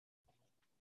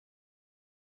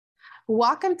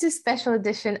Welcome to special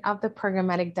edition of the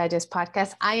Programmatic Digest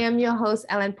podcast. I am your host,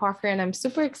 Ellen Parker, and I'm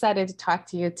super excited to talk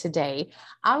to you today.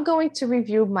 I'm going to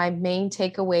review my main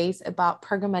takeaways about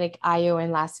Programmatic I/O in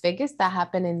Las Vegas that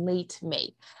happened in late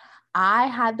May. I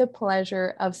had the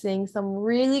pleasure of seeing some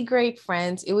really great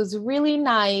friends. It was really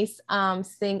nice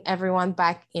seeing everyone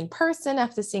back in person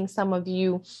after seeing some of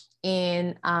you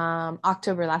in last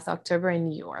October in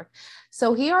New York.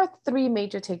 So here are three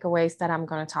major takeaways that I'm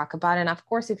going to talk about. And of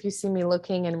course, if you see me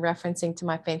looking and referencing to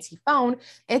my fancy phone,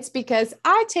 it's because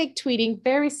I take tweeting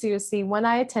very seriously when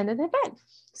I attend an event.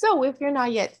 So if you're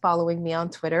not yet following me on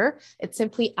Twitter, it's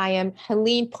simply I am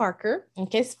Helene Parker.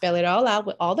 Okay, spell it all out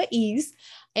with all the E's.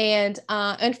 And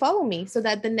follow me so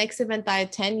that the next event I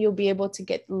attend, you'll be able to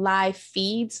get live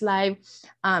feeds, live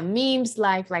memes,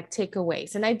 live like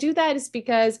takeaways. And I do that is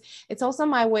because it's also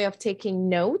my way of taking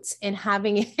notes and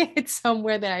having it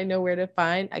somewhere that I know where to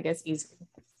find, I guess, easily.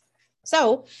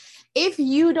 So if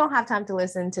you don't have time to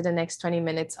listen to the next 20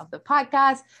 minutes of the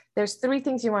podcast, there's three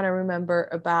things you want to remember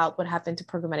about what happened to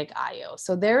Programmatic I/O.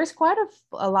 So there is quite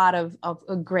a lot of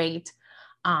great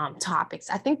topics.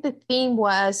 I think the theme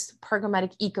was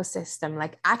programmatic ecosystem,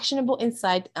 like actionable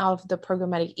insight of the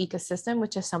programmatic ecosystem,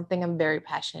 which is something I'm very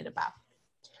passionate about.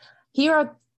 Here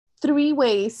are three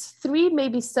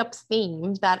maybe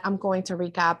sub-themes that I'm going to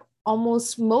recap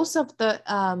almost most of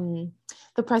the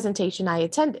presentation I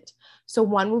attended. So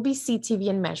one will be CTV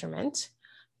and measurement.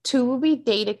 Two will be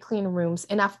data clean rooms.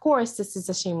 And of course, this is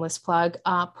a shameless plug,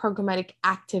 programmatic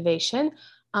activation,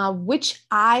 which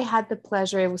I had the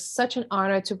pleasure, it was such an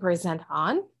honor to present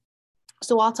on.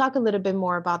 So I'll talk a little bit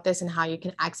more about this and how you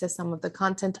can access some of the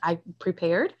content I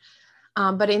prepared.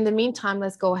 But in the meantime,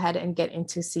 let's go ahead and get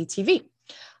into CTV.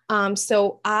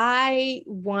 So I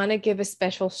want to give a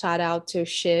special shout out to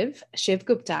Shiv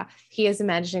Gupta. He is the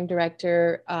managing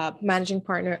director, managing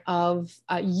partner of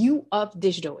U of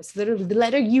Digital. It's literally the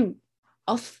letter U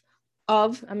of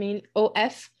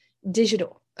OF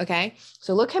Digital. Okay,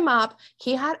 so look him up.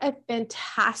 He had a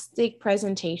fantastic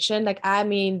presentation.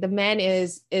 The man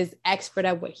is expert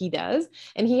at what he does,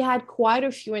 and he had quite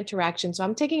a few interactions. So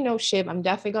I'm taking notes, Shiv. I'm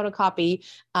definitely going to copy.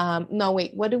 No,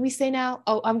 wait, what do we say now?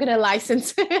 Oh, I'm going to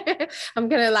license. I'm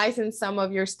going to license some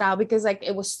of your style because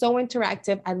it was so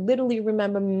interactive. I literally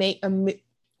remember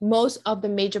most of the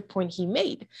major point he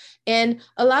made, and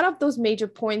a lot of those major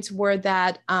points were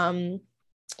that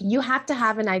you have to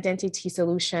have an identity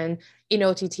solution in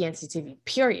OTT and CTV,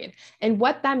 period. And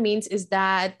what that means is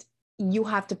that you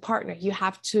have to partner. You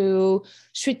have to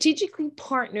strategically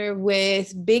partner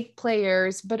with big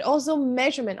players, but also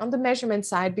measurement on the measurement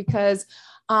side, because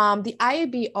the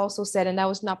IAB also said, and that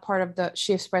was not part of the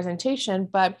Shiv's presentation,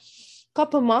 but a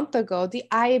couple months ago, the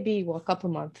IAB,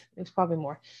 it's probably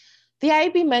more. The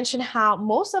IAB mentioned how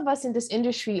most of us in this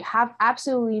industry have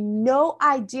absolutely no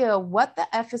idea what the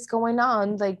F is going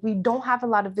on. Like, we don't have a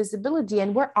lot of visibility,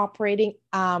 and we're operating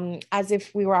as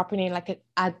if we were operating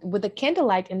with a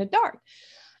candlelight in the dark.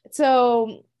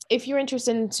 So if you're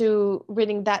interested into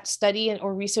reading that study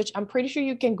or research, I'm pretty sure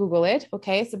you can Google it.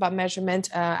 Okay, it's about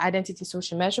measurement, identity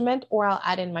social measurement, or I'll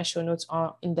add in my show notes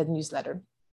in the newsletter.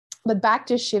 But back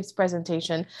to Shiv's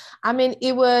presentation.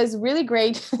 It was really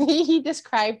great. He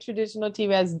described traditional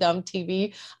TV as dumb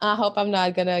TV. I hope I'm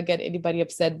not going to get anybody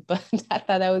upset, but I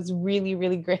thought that was really,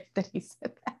 really great that he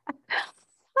said that.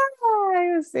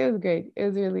 It was great. It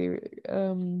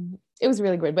was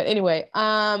really great. But anyway,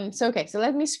 so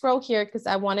let me scroll here because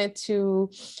I wanted to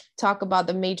talk about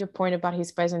the major point about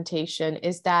his presentation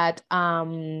is that,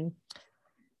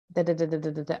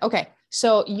 okay,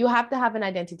 so you have to have an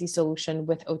identity solution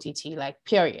with OTT,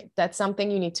 period. That's something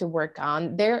you need to work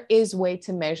on. There is way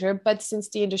to measure, but since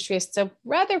the industry is still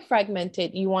rather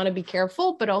fragmented, you want to be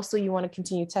careful, but also you want to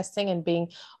continue testing and being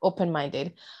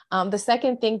open-minded. The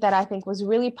second thing that I think was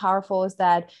really powerful is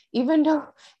that even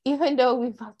though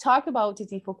we've talked about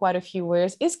OTT for quite a few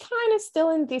years, it's kind of still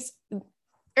in this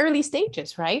early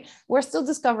stages, right? We're still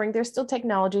discovering, there's still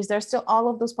technologies, there's still all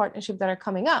of those partnerships that are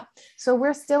coming up. So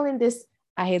we're still in this,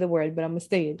 I hate the word, but I'm gonna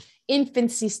say it,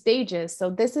 infancy stages. So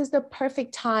this is the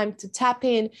perfect time to tap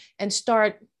in and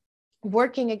start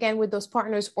working again with those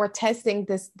partners or testing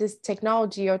this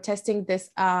technology or testing this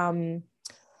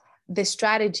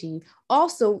strategy.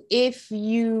 Also, if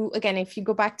you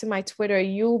go back to my Twitter,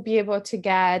 you'll be able to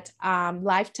get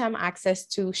lifetime access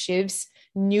to Shiv's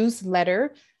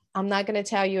newsletter. I'm not going to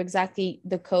tell you exactly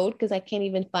the code because I can't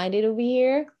even find it over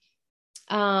here.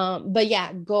 But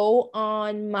yeah, go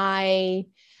on my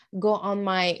go on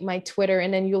my Twitter,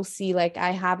 and then you'll see like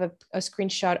I have a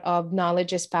screenshot of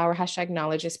Knowledge is Power, hashtag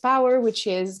Knowledge is Power, which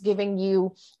is giving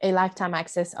you a lifetime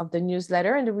access of the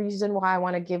newsletter. And the reason why I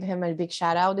want to give him a big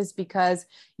shout out is because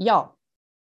yo,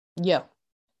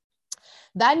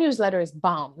 that newsletter is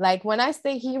bomb. Like when I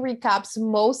say he recaps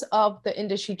most of the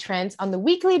industry trends on the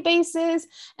weekly basis,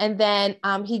 and then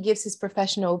he gives his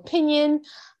professional opinion,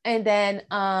 and then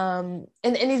and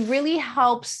it really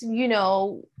helps,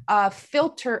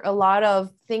 filter a lot of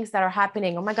things that are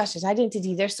happening. Oh my gosh, there's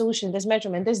identity, there's solution, there's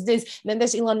measurement, there's this, then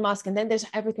there's Elon Musk, and then there's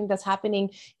everything that's happening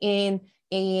in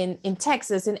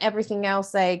Texas and everything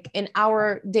else, like in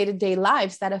our day-to-day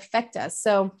lives that affect us.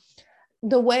 So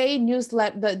the way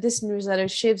this newsletter,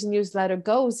 Shiv's newsletter,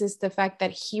 goes is the fact that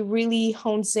he really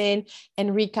hones in and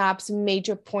recaps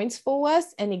major points for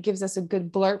us, and it gives us a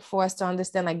good blurb for us to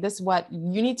understand, like, this is what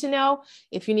you need to know.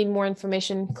 If you need more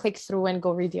information, click through and go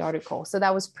read the article. So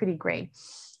that was pretty great.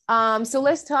 So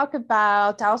let's talk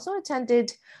about, I also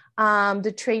attended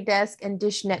the Trade Desk and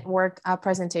Dish Network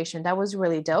presentation. That was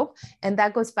really dope. And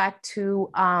that goes back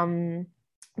to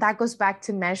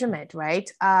measurement,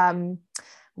 right?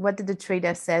 What did the Trade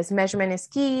Desk says? Measurement is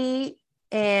key.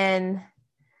 And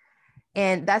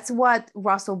that's what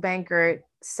Russell Bankert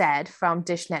said from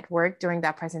Dish Network during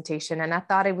that presentation. And I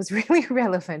thought it was really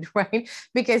relevant, right?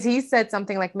 Because he said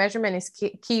something like measurement is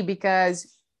key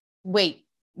because, wait,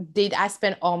 did I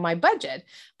spend all my budget?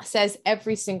 Says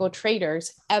every single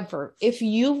traders ever. If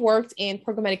you've worked in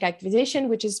programmatic activation,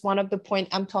 which is one of the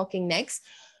points I'm talking next,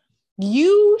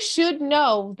 you should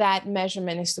know that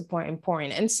measurement is super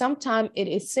important. And sometimes it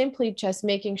is simply just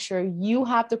making sure you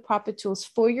have the proper tools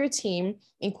for your team,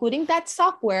 including that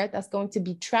software that's going to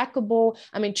be trackable.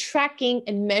 Tracking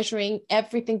and measuring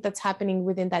everything that's happening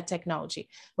within that technology,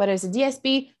 whether it's a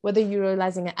DSP, whether you're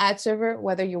utilizing an ad server,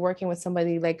 whether you're working with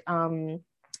somebody like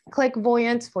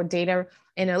Clickvoyant for data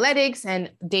analytics and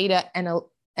data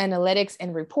analytics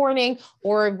and reporting,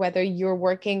 or whether you're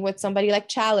working with somebody like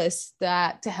Chalice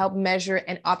to help measure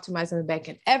and optimize on the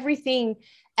backend. Everything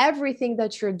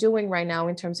that you're doing right now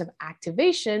in terms of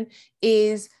activation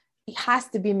has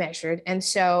to be measured. And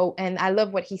I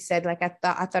love what he said. Like I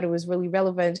thought it was really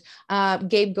relevant.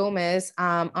 Gabe Gomez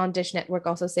on Dish Network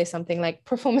also says something like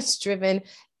performance-driven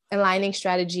aligning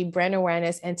strategy, brand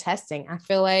awareness, and testing. I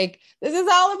feel like this is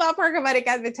all about programmatic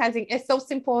advertising. It's so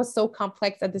simple, it's so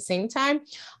complex at the same time.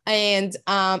 And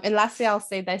lastly, I'll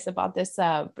say this about this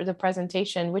the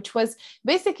presentation, which was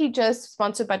basically just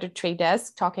sponsored by the Trade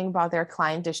Desk, talking about their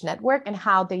client Dish Network and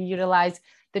how they utilize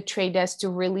the Trade Desk to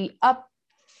really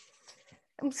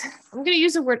I'm going to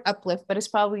use the word uplift, but it's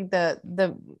probably the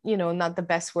not the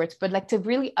best words, but like to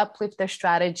really uplift their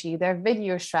strategy, their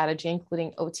video strategy,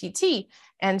 including OTT.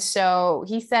 And so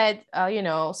he said,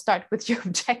 start with your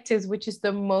objectives, which is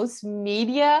the most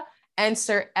media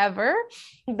answer ever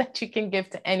that you can give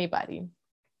to anybody.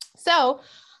 So,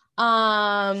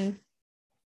 okay.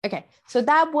 So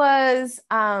that was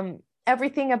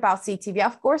everything about CTV.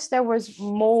 Of course, there were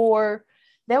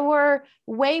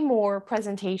way more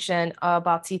presentation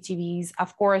about CTVs.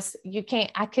 Of course,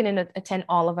 I couldn't attend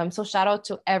all of them. So shout out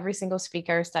to every single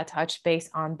speaker that touched base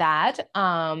on that.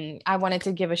 I wanted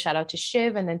to give a shout out to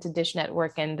Shiv and then to Dish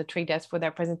Network and the Trade Desk for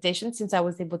their presentation, since I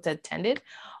was able to attend it.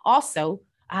 Also,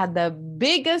 I had the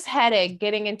biggest headache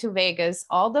getting into Vegas.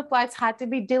 All the flights had to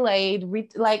be delayed.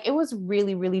 It was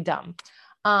really, really dumb.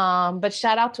 But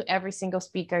shout out to every single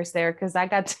speakers there, because I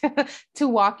got to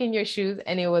walk in your shoes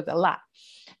and it was a lot.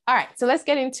 All right, so let's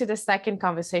get into the second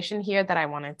conversation here that I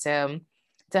wanted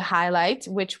to highlight,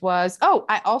 which was,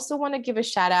 I also want to give a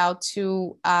shout out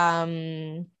to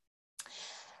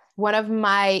one of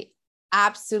my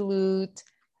absolute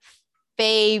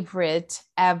favorite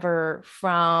ever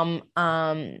from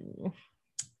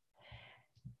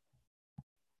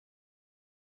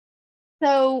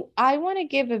So I want to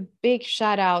give a big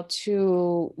shout out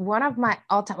to one of my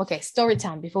all-time, story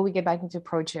time before we get back into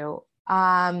Projo.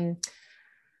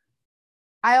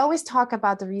 I always talk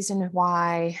about the reason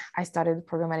why I started the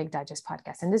Programmatic Digest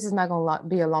podcast. And this is not going to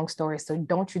be a long story, so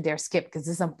don't you dare skip, because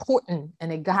it's important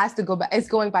and it has to go back. It's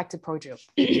going back to Projo.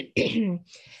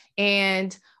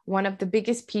 And one of the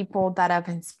biggest people that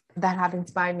have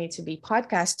inspired me to be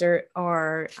podcaster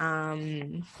are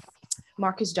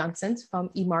Marcus Johnson from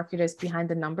eMarketers Behind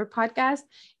the Number podcast.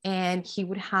 And he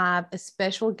would have a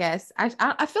special guest. I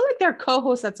feel like they're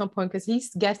co-hosts at some point because he's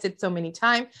guested so many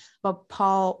times, but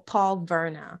Paul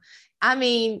Verna.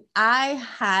 I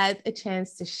had a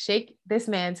chance to shake this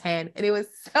man's hand and it was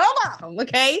so bomb,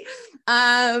 okay?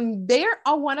 They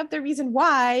are one of the reasons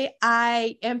why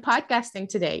I am podcasting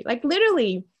today. Like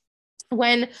literally,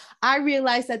 when I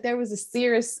realized that there was a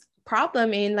serious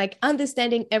problem in like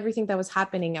understanding everything that was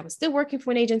happening. I was still working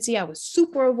for an agency. I was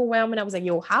super overwhelmed. And I was like,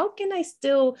 yo, how can I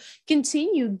still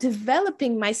continue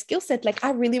developing my skill set? Like,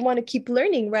 I really want to keep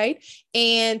learning, right?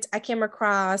 And I came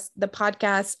across the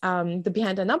podcast, the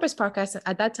Behind the Numbers podcast.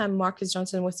 At that time, Marcus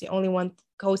Johnson was the only one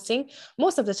hosting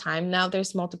most of the time. Now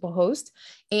there's multiple hosts.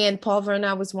 And Paul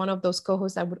Verna was one of those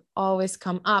co-hosts that would always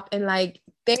come up. And like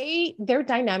their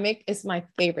dynamic is my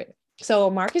favorite.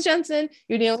 So Marcus Johnson,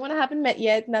 you're the only one I haven't met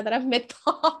yet. Now that I've met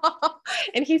Paul,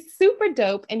 and he's super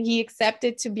dope, and he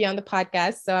accepted to be on the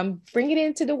podcast. So I'm bringing it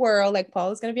into the world. Like, Paul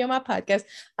is going to be on my podcast.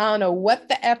 I don't know what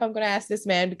the F I'm going to ask this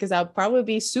man, because I'll probably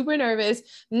be super nervous.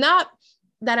 Not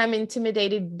that I'm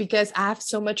intimidated, because I have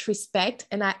so much respect,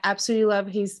 and I absolutely love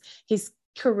his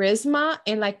charisma.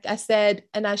 And like I said,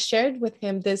 and I shared with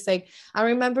him this, like, I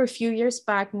remember a few years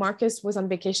back, Marcus was on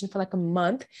vacation for like a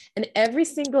month, and every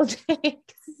single day,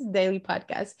 this is a daily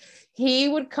podcast, he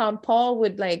would come, Paul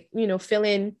would like, fill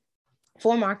in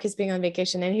for Marcus being on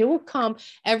vacation, and he would come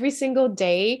every single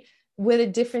day with a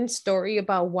different story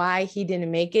about why he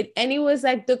didn't make it. And it was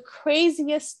like the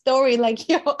craziest story. Like,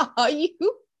 yo, are you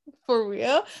for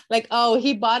real? Like, oh,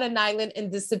 he bought an island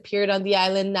and disappeared on the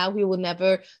island. Now he will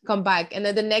never come back. And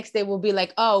then the next day will be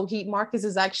like, oh, Marcus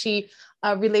is actually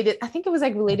related. I think it was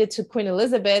like related to Queen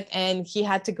Elizabeth, and he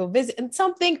had to go visit, and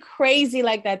something crazy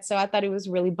like that. So I thought it was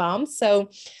really bomb. So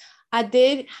I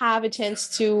did have a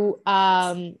chance to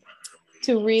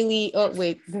really, oh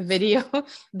wait, the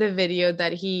video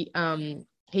that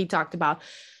he talked about.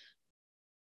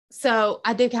 So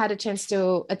I did had a chance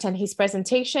to attend his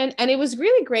presentation, and it was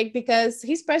really great because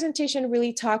his presentation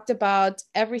really talked about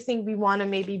everything we want to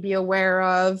maybe be aware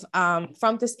of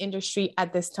from this industry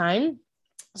at this time.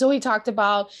 So he talked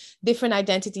about different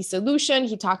identity solution.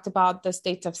 He talked about the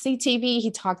state of CTV.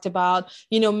 He talked about,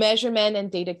 measurement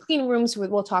and data clean rooms.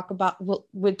 We'll talk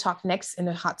next in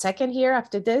a hot second here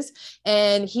after this.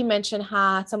 And he mentioned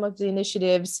how some of the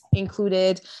initiatives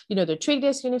included, the Trade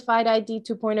Desk Unified ID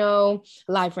 2.0,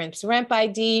 LiveRamp's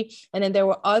ID. And then there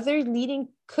were other leading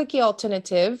cookie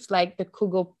alternatives like the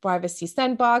Google Privacy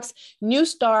Sandbox,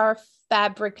 Neustar,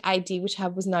 Fabric ID, which I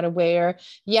was not aware,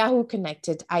 Yahoo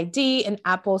Connected ID, and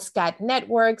Apple SCAD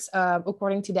networks,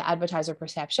 according to the advertiser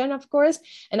perception, of course.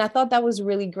 And I thought that was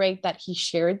really great that he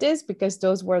shared this, because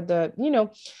those were the,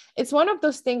 it's one of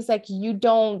those things like you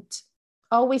don't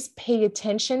always pay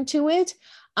attention to it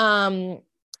on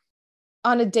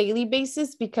a daily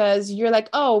basis, because you're like,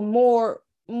 oh, more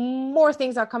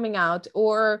things are coming out,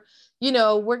 or,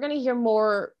 we're going to hear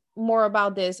more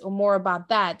about this or more about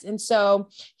that. And so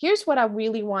here's what I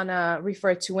really want to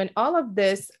refer to. And all of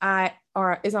this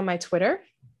is on my Twitter,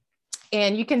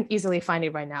 and you can easily find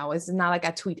it right now. It's not like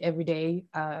I tweet every day,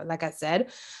 like I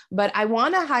said, but I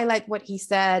want to highlight what he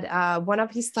said. One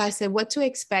of his slides said what to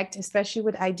expect, especially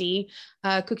with ID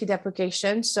cookie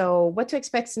deprecation. So what to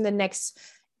expect in the next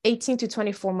 18 to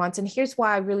 24 months. And here's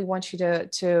why I really want you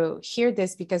to hear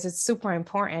this, because it's super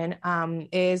important,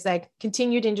 is like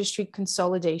continued industry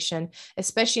consolidation,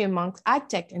 especially amongst ad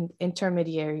tech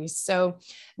intermediaries. So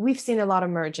we've seen a lot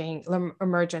of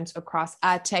emergence across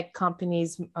ad tech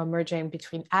companies, merging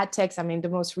between ad techs. I mean, the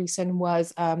most recent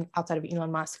was outside of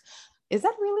Elon Musk. Is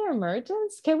that really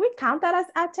emergence? Can we count that as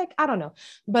ad tech? I don't know.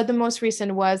 But the most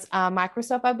recent was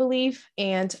Microsoft, I believe,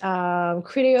 and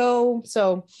Criteo.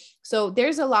 So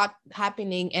there's a lot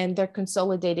happening, and they're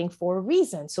consolidating for a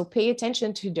reason. So pay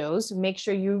attention to those. Make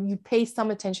sure you pay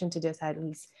some attention to this at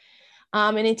least.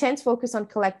 An intense focus on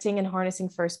collecting and harnessing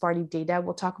first-party data.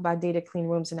 We'll talk about data clean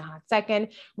rooms in a hot second.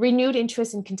 Renewed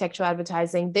interest in contextual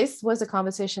advertising. This was a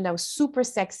conversation that was super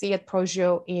sexy at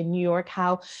Proscio in New York,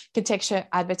 how contextual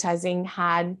advertising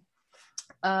had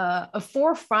a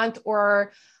forefront,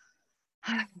 or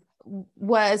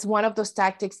was one of those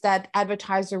tactics that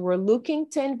advertisers were looking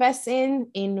to invest in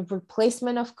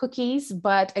replacement of cookies.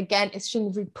 But again, it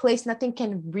shouldn't replace, nothing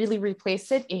can really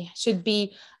replace it. It should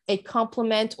be a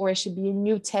complement, or it should be a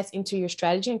new test into your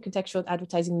strategy, and contextual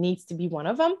advertising needs to be one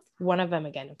of them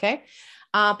again, okay?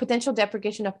 Potential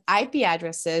deprecation of IP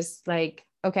addresses, like,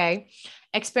 okay,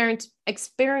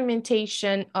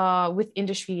 experimentation with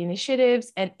industry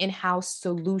initiatives and in-house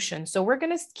solutions. So we're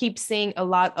going to keep seeing a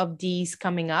lot of these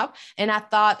coming up. And I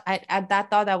thought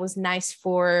that was nice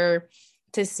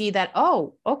to see that,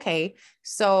 oh, okay,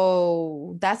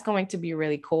 so that's going to be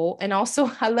really cool. And also,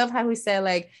 I love how he said,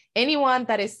 like, anyone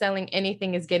that is selling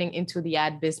anything is getting into the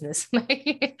ad business.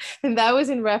 And that was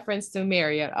in reference to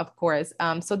Marriott, of course.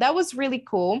 So that was really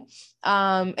cool.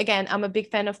 Again, I'm a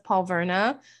big fan of Paul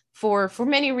Verna for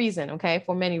many reasons, okay,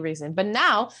 for many reasons. But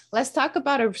now let's talk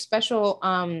about a special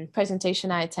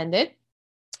presentation I attended.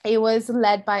 It was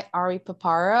led by Ari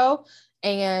Paparo.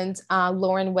 and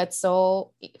Lauren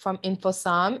Wetzel from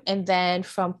InfoSum, and then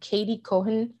from Katie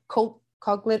Coughlin,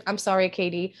 I'm sorry,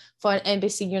 Katie, for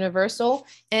NBC Universal.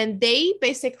 And they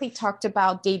basically talked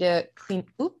about data clean,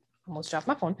 almost dropped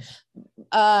my phone.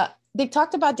 They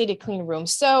talked about data clean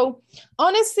rooms. So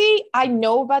honestly, I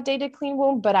know about data clean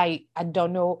room, but I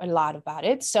don't know a lot about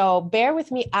it. So bear with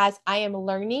me as I am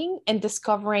learning and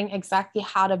discovering exactly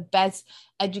how to best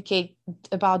educate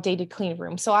about data clean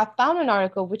room. So I found an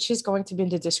article, which is going to be in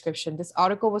the description. This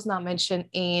article was not mentioned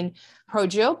in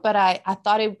Projo, but I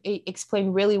thought it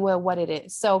explained really well what it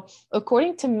is. So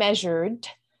according to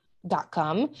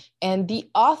measured.com, and the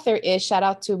author is, shout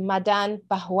out to Madan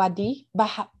Bharadwaj.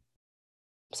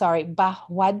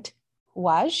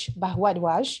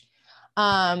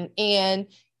 And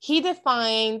he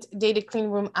defined data clean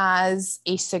room as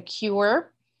a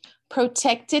secure,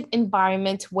 protected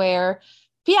environment where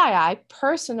PII,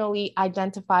 personally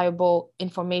identifiable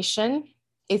information,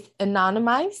 is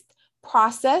anonymized,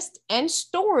 processed, and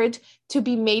stored to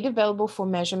be made available for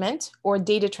measurement or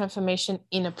data transformation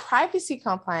in a privacy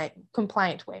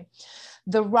compliant way.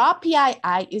 The raw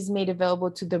PII is made available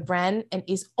to the brand and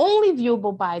is only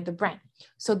viewable by the brand.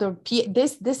 So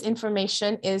this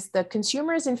information is the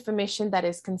consumer's information that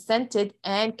is consented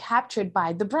and captured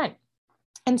by the brand.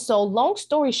 And so long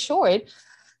story short,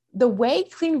 the way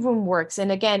clean room works,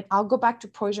 and again, I'll go back to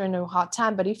Projo in a hot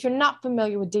time, but if you're not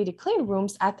familiar with data clean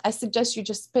rooms, I suggest you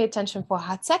just pay attention for a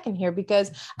hot second here,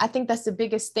 because I think that's the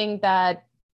biggest thing that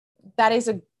is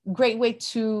a great way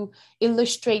to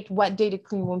illustrate what data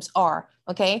clean rooms are.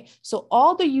 Okay, so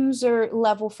all the user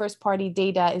level first party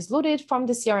data is loaded from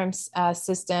the CRM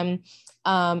system,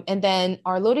 and then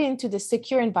are loaded into the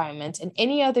secure environment, and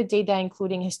any other data,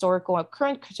 including historical or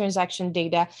current transaction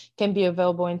data, can be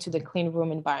available into the clean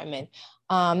room environment.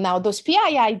 Now, those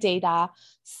PII data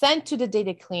sent to the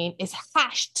data clean is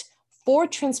hashed for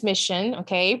transmission,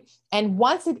 okay? And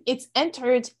once it's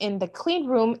entered in the clean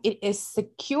room, it is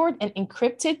secured and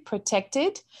encrypted,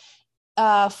 protected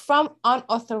from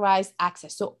unauthorized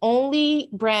access. So only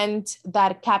brands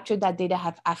that capture that data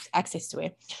have access to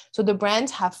it. So the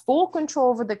brands have full control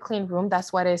over the clean room.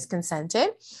 That's what is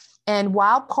consented. And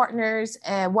while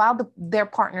their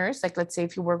partners, like let's say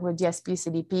if you work with DSP,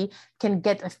 CDP, can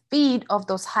get a feed of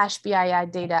those hash PII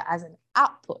data as an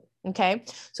output. Okay.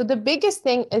 So the biggest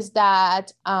thing is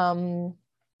that the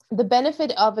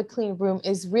benefit of a clean room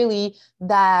is really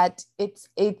that it's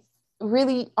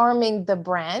really arming the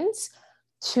brands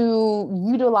to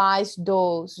utilize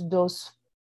those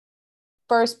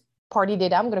first party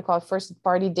data. I'm going to call it first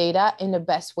party data in the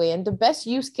best way. And the best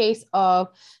use case of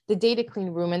the data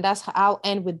clean room, and that's how I'll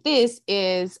end with this,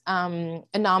 is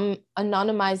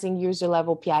anonymizing user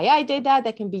level PII data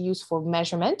that can be used for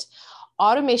measurement,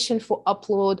 automation for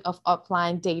upload of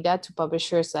offline data to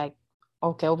publishers, like,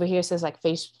 okay, over here it says like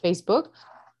Facebook,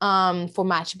 for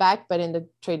matchback, but in the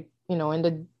trade, in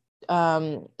the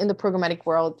programmatic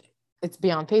world, it's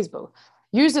beyond Facebook.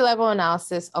 User level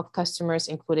analysis of customers,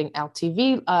 including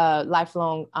LTV,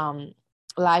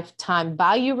 lifetime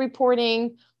value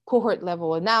reporting, cohort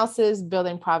level analysis,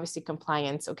 building privacy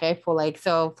compliance, okay,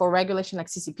 for regulation like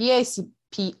CCPA,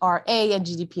 CPRA, and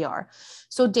GDPR.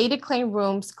 So data clean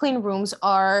rooms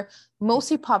are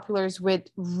mostly popular with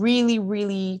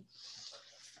really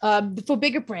for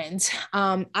bigger brands.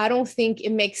 I don't think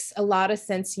it makes a lot of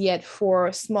sense yet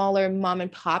for smaller mom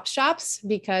and pop shops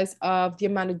because of the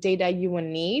amount of data you will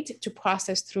need to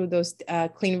process through those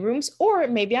clean rooms. Or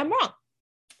maybe I'm wrong.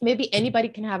 Maybe anybody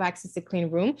can have access to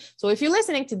clean room. So if you're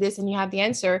listening to this and you have the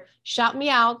answer, shout me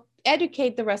out,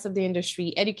 educate the rest of the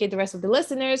industry, educate the rest of the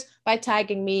listeners by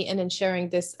tagging me and then sharing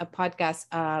this podcast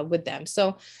with them.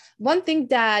 So one thing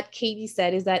that Katie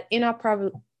said is that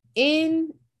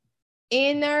interoperability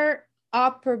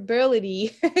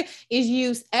is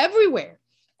used everywhere,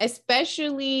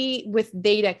 especially with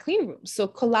data clean rooms. So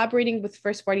collaborating with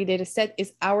first party data set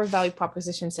is our value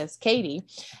proposition, says Katie.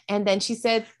 And then she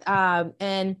said,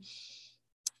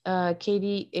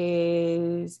 Katie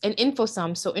is an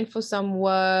InfoSum. So InfoSum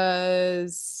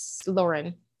was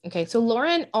Lauren. Okay, so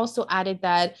Lauren also added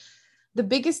that the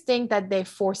biggest thing that they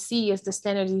foresee is the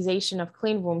standardization of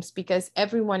clean rooms because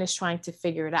everyone is trying to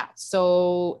figure it out.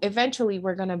 So eventually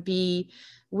we're going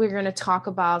to talk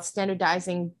about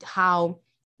standardizing how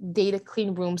data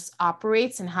clean rooms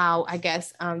operates and how, I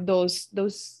guess, how it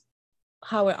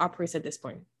operates at this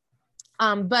point.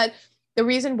 But the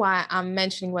reason why I'm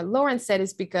mentioning what Lauren said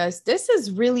is because this is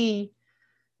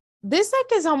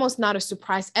almost not a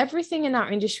surprise. Everything in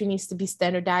our industry needs to be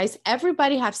standardized.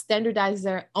 Everybody have standardized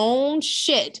their own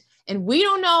shit and we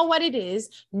don't know what it is.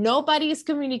 Nobody is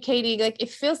communicating. Like, it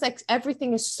feels like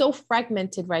everything is so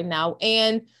fragmented right now.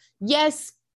 And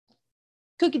yes,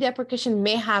 cookie deprecation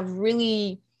may have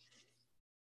really,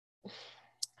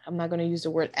 I'm not going to use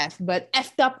the word F, but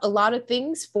effed up a lot of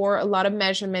things for a lot of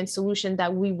measurement solution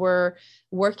that we were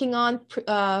working on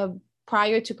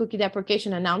prior to cookie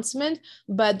deprecation announcement.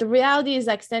 But the reality is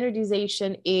like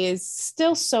standardization is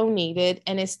still so needed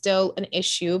and is still an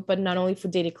issue, but not only for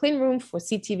data clean room, for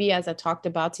CTV, as I talked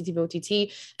about, CTV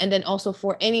OTT, and then also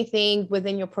for anything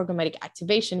within your programmatic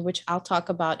activation, which I'll talk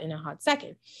about in a hot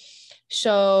second.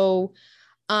 So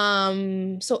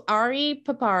Ari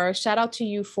Papar, shout out to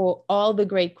you for all the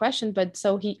great questions. But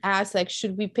so he asked, like,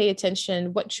 should we pay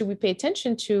attention? What should we pay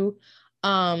attention to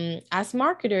as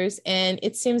marketers? And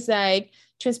it seems like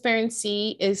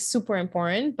transparency is super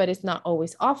important, but it's not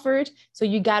always offered. So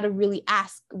you got to really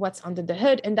ask what's under the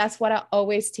hood. And that's what I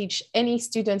always teach any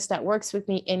students that works with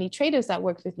me, any traders that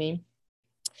work with me.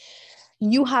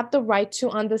 You have the right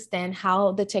to understand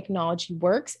how the technology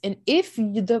works. And if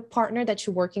the partner that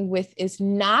you're working with is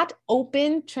not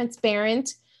open,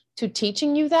 transparent to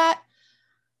teaching you that,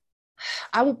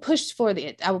 I will push for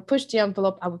it. I will push the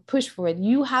envelope. I will push for it.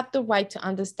 You have the right to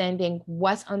understanding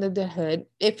what's under the hood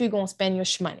if you're going to spend your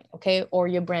shmoney, okay? Or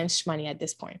your brand's shmoney at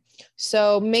this point.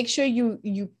 So make sure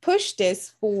you push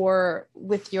this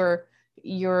with your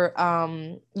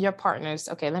partners.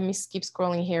 Okay, let me keep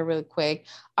scrolling here really quick.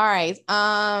 All right.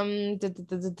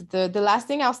 The last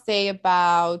thing I'll say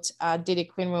about data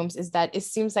clean rooms is that it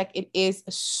seems like it is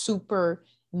a super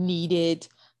needed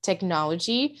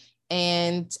technology,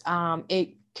 and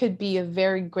it could be a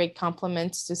very great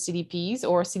complement to CDPs,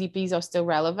 or CDPs are still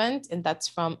relevant, and that's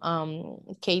from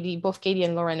Katie. Both Katie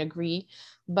and Lauren agree.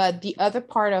 But the other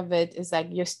part of it is like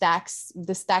your stacks,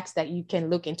 the stacks that you can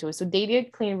look into. So data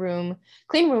clean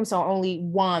rooms are only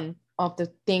one of the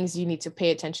things you need to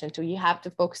pay attention to. You have to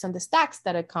focus on the stacks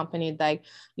that accompany, like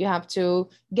you have to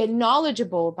get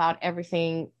knowledgeable about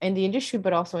everything in the industry,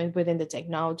 but also within the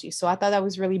technology. So I thought that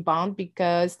was really bomb,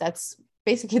 because that's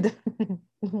basically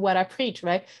what I preach,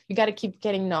 right? You got to keep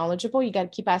getting knowledgeable. You got to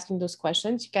keep asking those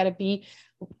questions. You got to be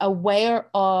aware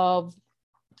of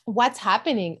what's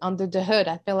happening under the hood.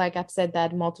 I feel like I've said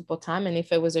that multiple times. And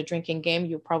if it was a drinking game,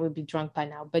 you'll probably be drunk by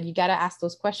now, but you got to ask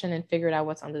those questions and figure out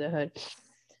what's under the hood.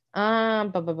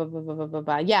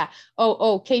 Yeah.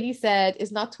 Katie said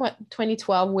it's not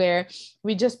 2012 where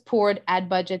we just poured ad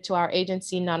budget to our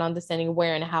agency, not understanding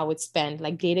where and how it's spent.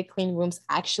 Like, data clean rooms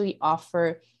actually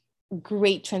offer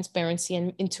great transparency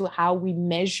into how we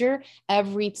measure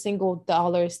every single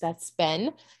dollars that's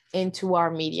spent into our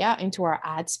media, into our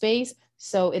ad space.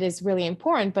 So it is really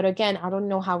important. But again, I don't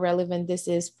know how relevant this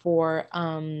is for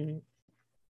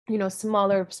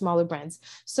smaller brands.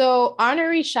 So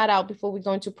honorary shout out before we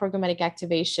go into programmatic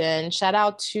activation. Shout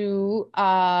out to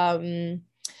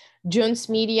Jones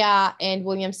Media and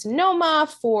Williams Sonoma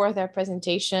for their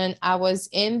presentation. I was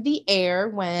in the air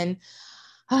when,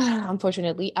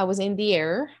 unfortunately, I was in the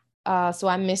air. So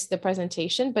I missed the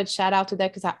presentation, but shout out to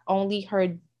that, because I only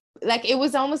heard, like, it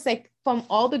was almost like from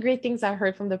all the great things I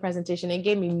heard from the presentation, it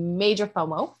gave me major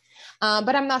FOMO.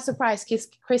 But I'm not surprised.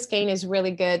 Chris Kane is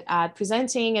really good at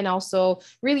presenting and also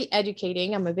really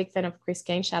educating. I'm a big fan of Chris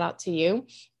Kane. Shout out to you.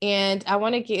 And I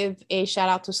want to give a shout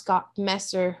out to Scott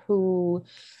Messer, who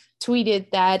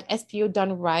tweeted that SPO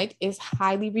done right is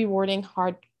highly rewarding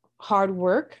hard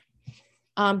work.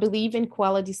 Believe in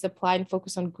quality supply and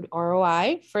focus on good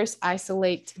ROI. First,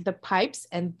 isolate the pipes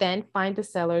and then find the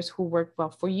sellers who work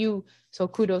well for you. So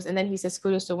kudos. And then he says,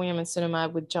 kudos to William and Cinema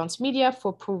with Jones Media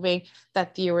for proving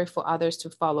that theory for others to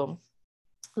follow.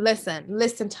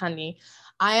 Listen, Tani.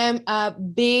 I am a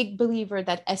big believer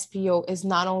that SPO is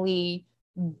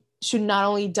should not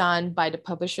only done by the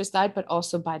publisher side, but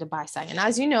also by the buy side. And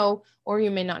as you know, or you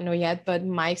may not know yet, but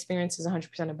my experience is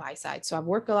 100% a buy side. So I've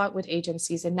worked a lot with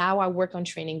agencies, and now I work on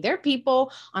training their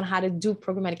people on how to do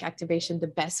programmatic activation the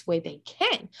best way they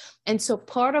can. And so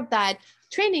part of that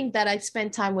training that I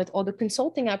spend time with, all the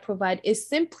consulting I provide, is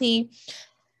simply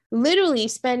literally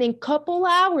spending a couple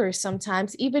hours,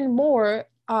 sometimes even more,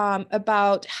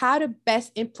 about how to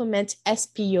best implement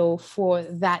SPO for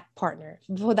that partner,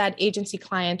 for that agency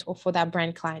client, or for that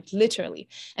brand client, literally.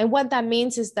 And what that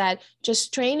means is that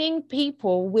just training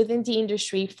people within the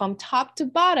industry from top to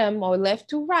bottom or left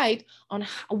to right on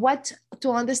what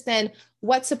to understand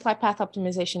what supply path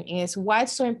optimization is, why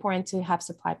it's so important to have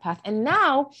supply path. And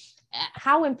now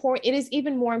how important it is,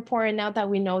 even more important now that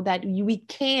we know that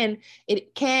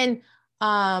it can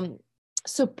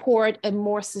support a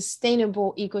more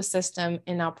sustainable ecosystem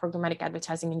in our programmatic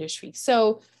advertising industry.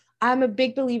 So I'm a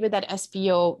big believer that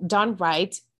SPO done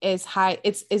right is high,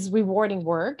 it's rewarding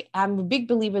work. I'm a big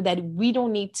believer that we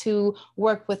don't need to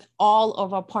work with all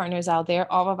of our partners out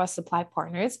there, all of our supply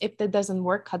partners. If that doesn't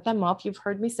work, cut them off. You've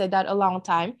heard me say that a lot of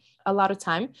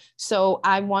time. So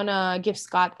I want to give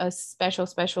Scott a special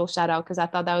shout out, because I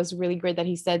thought that was really great that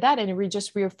he said that. And we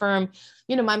just reaffirmed,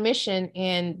 my mission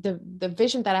and the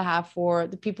vision that I have for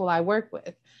the people I work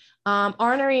with.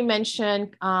 Arnery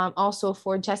mentioned also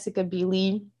for Jessica B.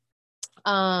 Lee.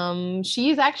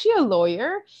 She's actually a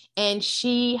lawyer, and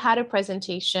she had a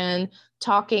presentation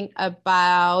talking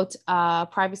about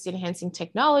privacy enhancing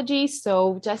technology.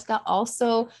 So Jessica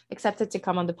also accepted to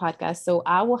come on the podcast. So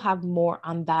I will have more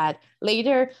on that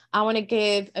later. I want to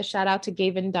give a shout out to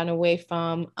Gavin Dunaway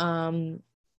from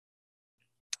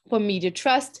Media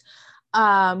Trust,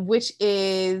 which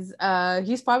is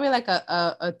he's probably like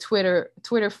a Twitter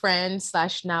friend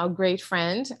 / now great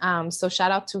friend. So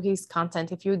shout out to his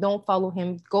content. If you don't follow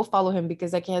him, go follow him,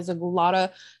 because like he has a lot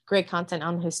of great content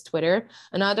on his Twitter.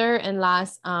 Another and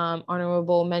last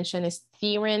honorable mention is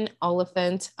Theron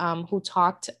Oliphant, who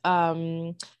talked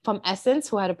from Essence,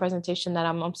 who had a presentation that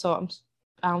I'm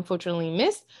unfortunately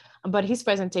missed. But his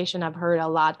presentation I've heard a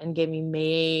lot and gave me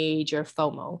major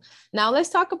FOMO. Now let's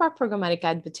talk about programmatic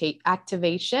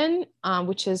activation,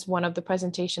 which is one of the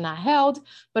presentation I held,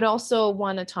 but also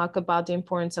want to talk about the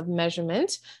importance of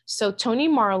measurement. So Tony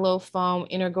Marlowe from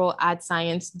Integral Ad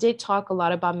Science did talk a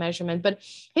lot about measurement, but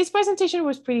his presentation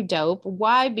was pretty dope.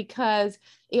 Why? Because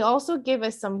it also gave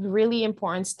us some really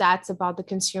important stats about the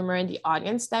consumer and the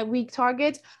audience that we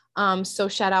target. So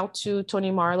shout out to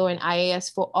Tony Marlowe and IAS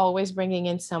for always bringing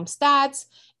in some stats.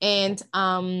 And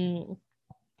so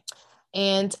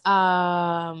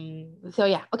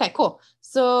yeah, okay, cool.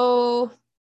 So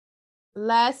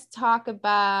let's talk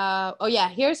about,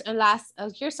 here's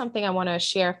something I want to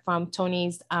share from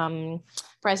Tony's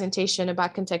presentation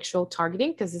about contextual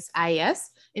targeting, because it's IAS,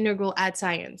 Integral Ad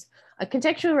Science.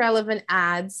 Contextually relevant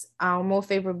ads are more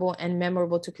favorable and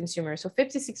memorable to consumers. So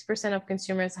 56% of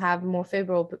consumers have more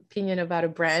favorable opinion about a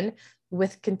brand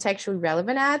with contextually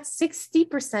relevant ads.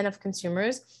 60% of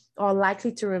consumers are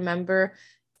likely to remember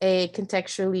a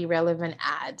contextually relevant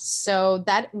ad. So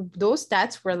those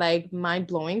stats were like mind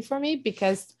blowing for me,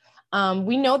 because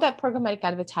we know that programmatic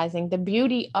advertising, the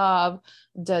beauty of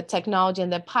the technology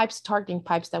and the targeting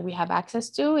pipes that we have access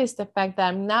to, is the fact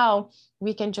that now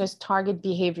we can just target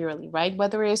behaviorally, right?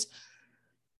 Whether it's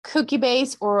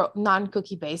cookie-based or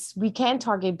non-cookie-based, we can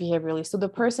target behaviorally. So the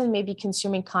person may be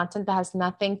consuming content that has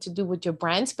nothing to do with your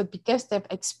brands, but because they've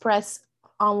expressed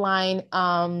online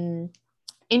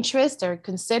interest or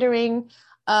considering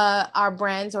our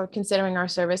brands or considering our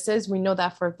services, we know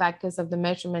that for a fact because of the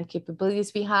measurement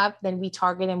capabilities we have, then we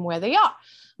target them where they are.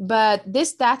 But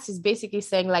this stats is basically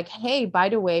saying like, hey, by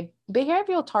the way,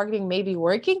 behavioral targeting may be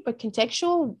working, but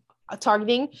contextual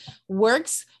targeting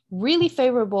works really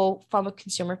favorable from a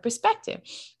consumer perspective.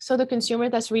 So the consumer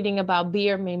that's reading about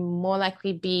beer may more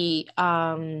likely be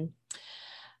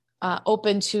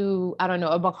open to, I don't know,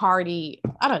 a Bacardi,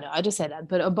 I don't know, I just said that,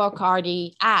 but a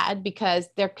Bacardi ad, because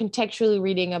they're contextually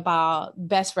reading about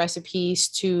best recipes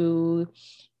to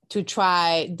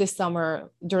try this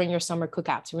summer during your summer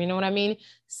cookouts. You know what I mean?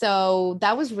 So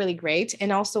that was really great.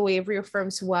 And also it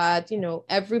reaffirms what,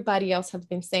 everybody else has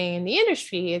been saying in the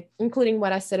industry, including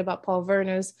what I said about Paul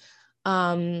Werner's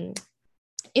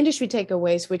industry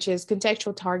takeaways, which is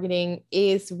contextual targeting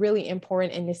is really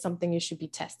important and is something you should be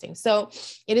testing. So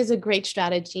it is a great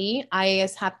strategy.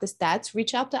 IAS have the stats.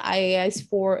 Reach out to IAS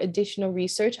for additional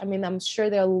research. I mean, I'm sure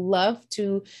they'll love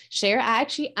to share. I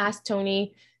actually asked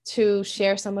Tony to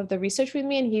share some of the research with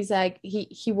me, and he's like,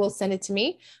 he will send it to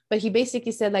me. But he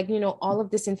basically said like, all of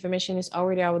this information is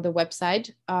already on the website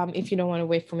if you don't want to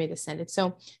wait for me to send it.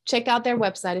 So check out their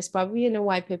website. It's probably in a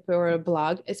white paper or a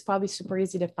blog. It's probably super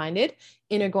easy to find it.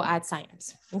 Integral Ad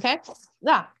Science. Okay.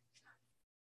 Yeah.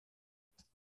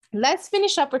 Let's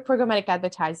finish up with programmatic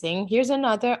advertising. Here's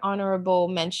another honorable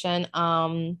mention.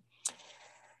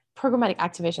 Programmatic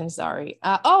activation, sorry.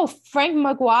 Frank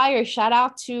McGuire, shout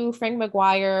out to Frank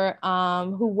McGuire,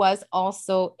 who was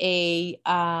also a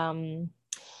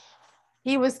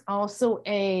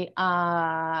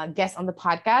guest on the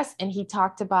podcast, and he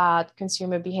talked about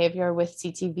consumer behavior with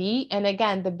CTV. And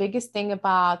again, the biggest thing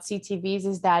about CTVs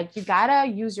is that you gotta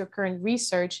use your current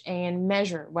research and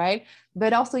measure, right?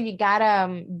 But also you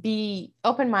gotta be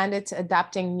open-minded to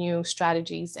adapting new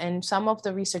strategies. And some of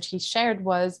the research he shared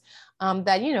was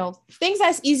that, things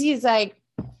as easy as like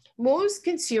most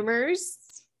consumers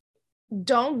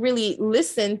don't really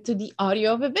listen to the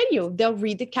audio of a video. They'll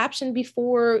read the caption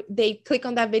before they click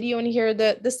on that video and hear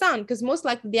the sound, because most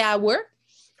likely they're at work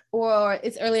or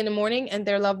it's early in the morning and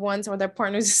their loved ones or their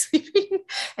partners is sleeping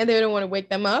and they don't want to wake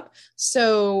them up.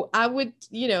 So I would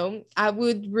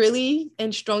really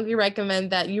and strongly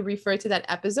recommend that you refer to that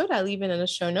episode. I'll leave it in the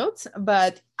show notes,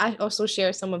 but I also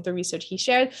share some of the research he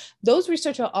shared. Those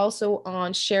research are also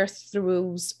on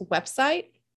ShareThrough's website,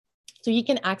 so you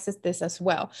can access this as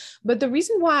well. But the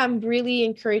reason why I'm really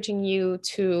encouraging you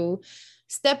to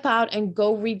step out and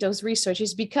go read those research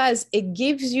is because it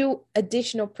gives you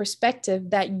additional perspective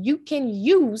that you can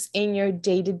use in your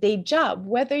day-to-day job,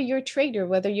 whether you're a trader,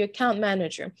 whether you're account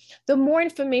manager. The more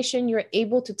information you're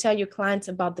able to tell your clients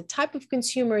about the type of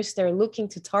consumers they're looking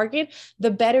to target,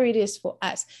 the better it is for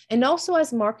us. And also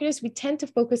as marketers, we tend to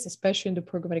focus, especially in the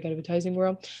programmatic advertising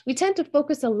world, we tend to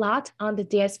focus a lot on the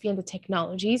DSP and the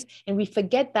technologies, and we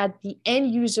forget that the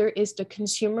end user is the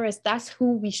consumer, as that's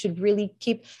who we should really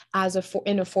keep as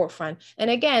in the forefront.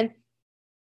 And again,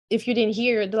 if you didn't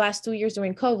hear the last 2 years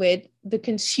during COVID, the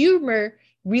consumer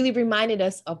really reminded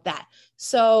us of that.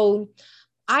 So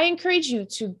I encourage you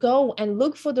to go and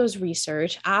look for those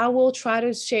research. I will try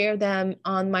to share them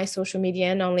on my social media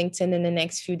and on LinkedIn in the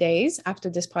next few days after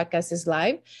this podcast is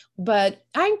live. But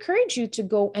I encourage you to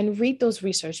go and read those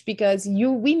research, because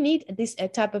we need this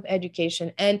type of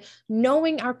education, and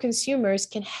knowing our consumers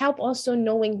can help also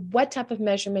knowing what type of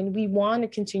measurement we want to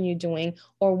continue doing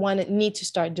or need to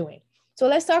start doing. So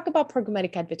let's talk about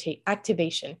programmatic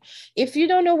activation. If you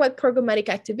don't know what programmatic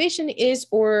activation is,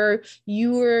 or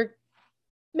you're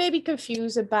maybe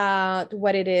confused about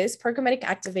what it is, programmatic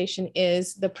activation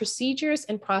is the procedures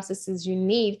and processes you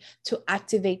need to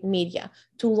activate media,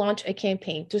 to launch a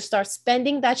campaign, to start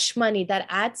spending that money, that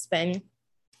ad spend,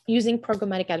 using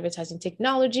programmatic advertising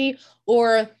technology,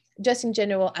 or just in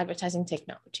general advertising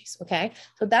technologies. Okay,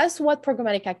 so that's what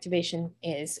programmatic activation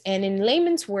is. And in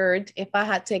layman's word, if I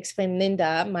had to explain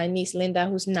Linda, my niece Linda,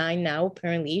 who's 9 now,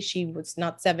 apparently she was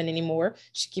not 7 anymore,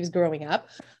 she keeps growing up.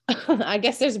 I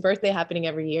guess there's a birthday happening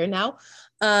every year now.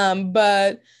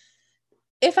 But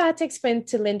if I had to explain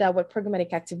to Linda what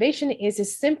programmatic activation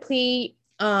is simply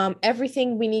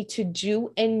everything we need to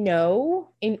do and know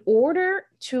in order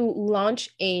to launch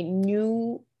a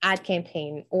new ad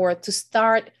campaign or to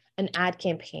start an ad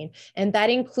campaign. And that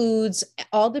includes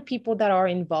all the people that are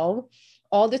involved,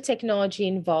 all the technology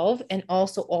involved, and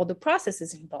also all the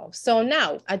processes involved. So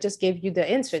now I just gave you the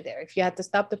answer there. If you had to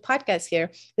stop the podcast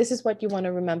here, this is what you want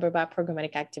to remember about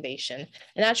programmatic activation.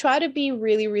 And I try to be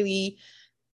really, really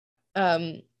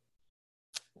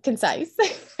concise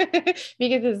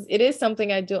because it is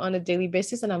something I do on a daily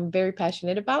basis and I'm very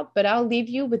passionate about, but I'll leave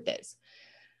you with this.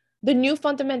 The new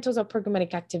fundamentals of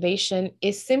programmatic activation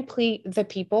is simply the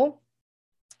people,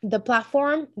 the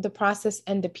platform, the process,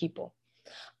 and the people.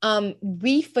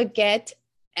 We forget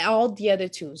all the other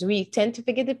tools. We tend to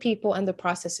forget the people and the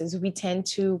processes. We tend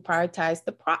to prioritize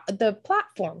the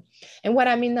platform. And what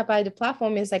I mean by the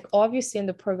platform is, like, obviously in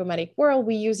the programmatic world,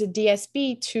 we use a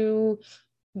DSP to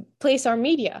place our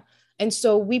media. And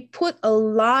so we put a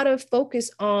lot of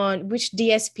focus on which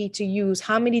DSP to use,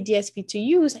 how many DSP to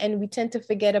use, and we tend to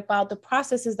forget about the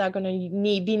processes that are going to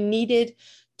be needed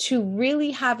to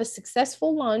really have a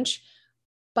successful launch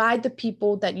by the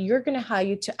people that you're going to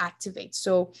hire to activate.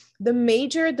 So the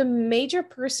major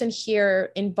person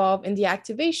here involved in the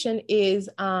activation is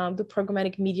the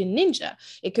programmatic media ninja.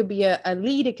 It could be a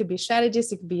lead, it could be a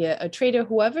strategist, it could be a trader,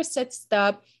 whoever sets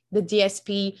up the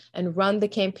DSP and run the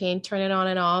campaign, turn it on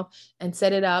and off, and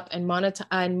set it up and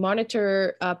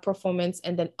monitor performance,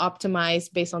 and then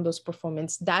optimize based on those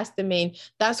performance. That's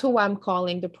who I'm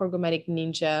calling the programmatic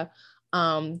ninja.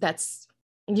 That's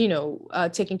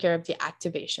taking care of the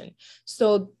activation.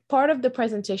 So part of the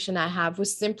presentation I have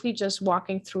was simply just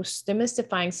walking through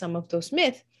demystifying some of those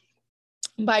myths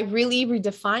by really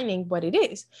redefining what it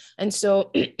is. And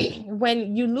so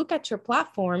when you look at your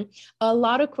platform, a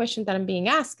lot of questions that I'm being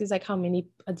asked is like, how many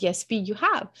DSP you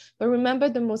have? But remember,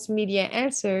 the most immediate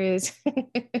answer is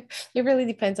it really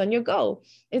depends on your goal.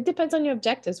 It depends on your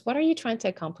objectives. What are you trying to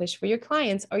accomplish for your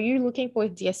clients? Are you looking for a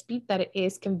DSP that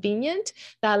is convenient,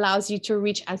 that allows you to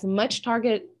reach as much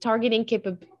targeting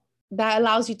capability, that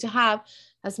allows you to have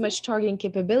as much targeting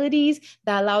capabilities,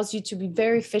 that allows you to be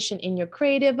very efficient in your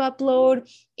creative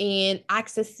upload, in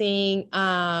accessing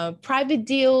private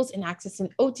deals, and accessing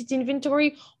OTT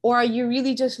inventory? Or are you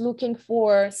really just looking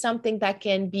for something that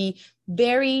can be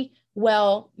very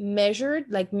well measured,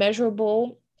 like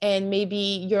measurable, and maybe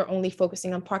you're only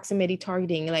focusing on proximity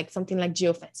targeting, like something like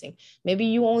geofencing? Maybe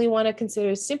you only want to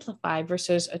consider Simplify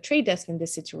versus a Trade Desk in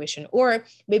this situation. Or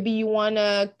maybe you want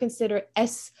to consider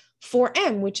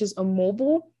S4M, which is a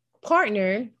mobile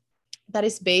partner that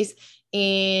is based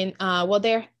in,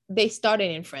 they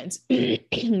started in France,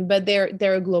 but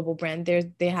they're a global brand.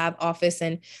 They have office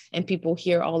and people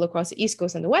here all across the East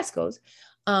Coast and the West Coast.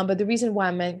 But the reason why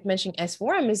I'm mentioning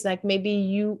S4M is like maybe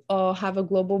you have a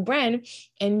global brand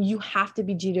and you have to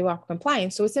be GDPR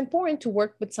compliant. So it's important to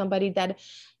work with somebody that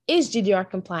is GDPR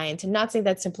compliant. And not saying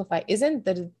that Simplify isn't,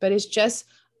 but it's just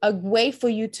a way for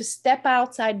you to step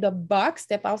outside the box,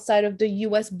 step outside of the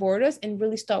US borders, and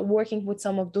really start working with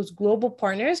some of those global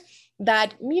partners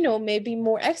that, may be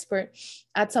more expert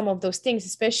at some of those things,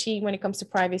 especially when it comes to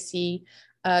privacy,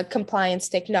 compliance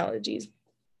technologies.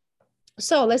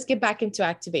 So let's get back into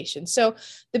activation. So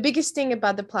the biggest thing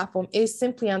about the platform is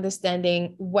simply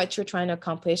understanding what you're trying to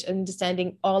accomplish,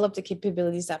 understanding all of the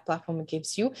capabilities that platform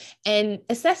gives you, and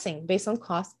assessing based on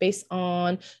cost, based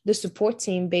on the support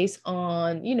team, based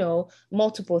on,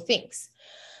 multiple things.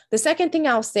 The second thing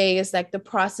I'll say is like the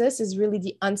process is really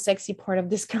the unsexy part of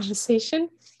this conversation.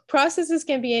 Processes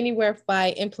can be anywhere by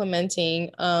implementing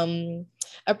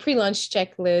a pre-launch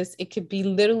checklist. It could be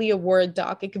literally a Word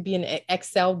doc. It could be an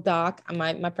Excel doc.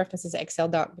 My preference is Excel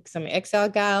doc because I'm an Excel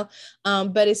gal.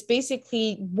 But it's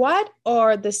basically what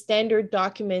are the standard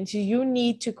documents you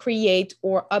need to create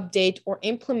or update or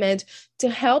implement to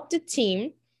help the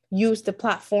team use the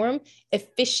platform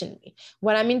efficiently.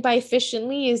 What I mean by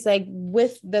efficiently is like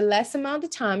with the less amount of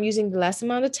time, using the less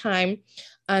amount of time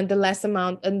and the less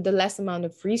amount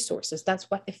of resources. That's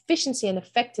what efficiency and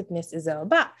effectiveness is all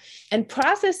about. And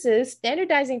processes,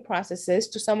 standardizing processes,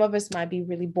 to some of us might be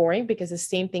really boring because it's the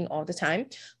same thing all the time.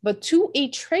 But to a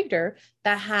trader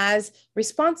that has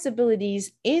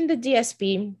responsibilities in the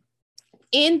DSP,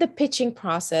 in the pitching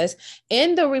process,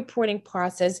 in the reporting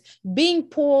process, being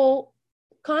pulled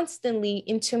constantly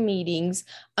into meetings,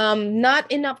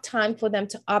 not enough time for them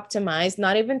to optimize,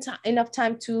 not even enough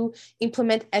time to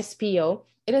implement SPO.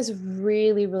 It is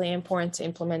really, really important to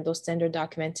implement those standard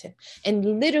documents.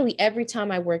 And literally every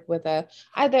time I work with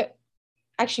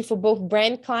actually for both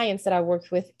brand clients that I worked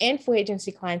with and for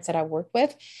agency clients that I work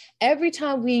with, every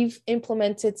time we've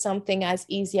implemented something as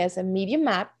easy as a media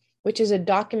map, which is a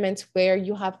document where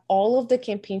you have all of the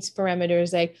campaign's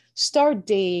parameters, like start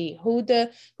date, who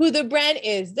the brand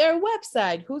is, their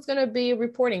website, who's going to be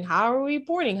reporting, how are we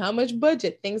reporting, how much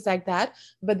budget, things like that.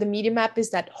 But the media map is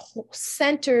that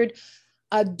centered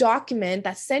document,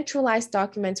 that centralized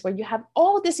documents where you have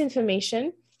all this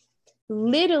information.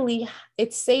 Literally,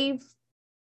 it saved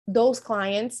those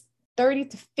clients 30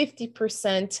 to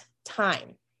 50%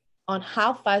 time on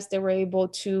how fast they were able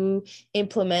to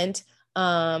implement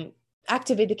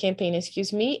activate the campaign,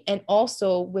 and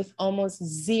also with almost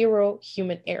zero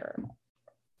human error.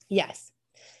 Yes,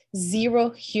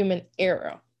 zero human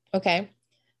error. Okay,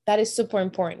 that is super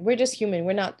important. We're just human.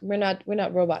 We're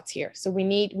not robots here. So we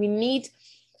need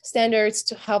standards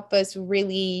to help us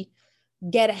really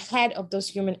get ahead of those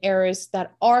human errors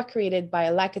that are created by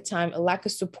a lack of time, a lack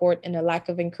of support, and a lack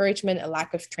of encouragement, a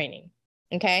lack of training.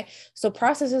 Okay, so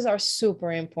processes are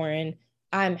super important.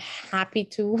 I'm happy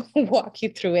to walk you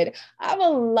through it. I have a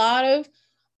lot of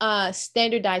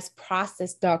standardized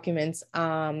process documents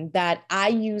that I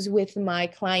use with my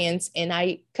clients, and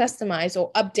I customize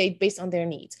or update based on their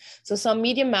needs. So some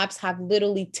media maps have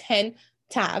literally 10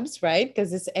 tabs, right?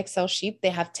 Because it's an Excel sheet. They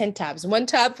have 10 tabs, one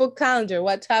tab for calendar,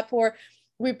 one tab for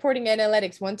reporting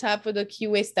analytics, one tab for the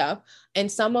QA stuff. And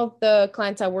some of the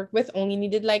clients I work with only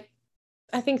needed like,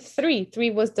 I think three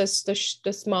was the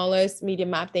smallest media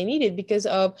map they needed because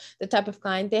of the type of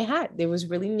client they had. They was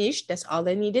really niche. That's all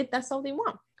they needed. That's all they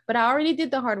want. But I already did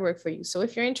the hard work for you. So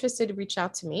if you're interested, reach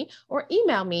out to me or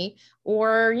email me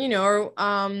or,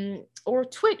 or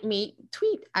tweet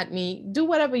at me, do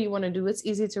whatever you want to do. It's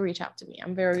easy to reach out to me.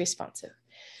 I'm very responsive.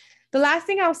 The last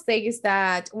thing I'll say is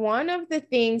that one of the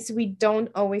things we don't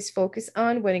always focus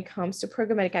on when it comes to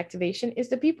programmatic activation is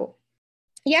the people.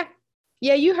 Yeah,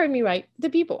 you heard me right.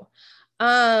 The people.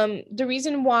 The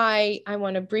reason why I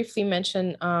want to briefly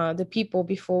mention the people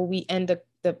before we end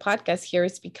the podcast here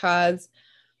is because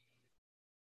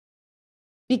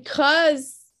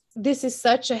this is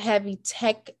such a heavy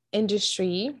tech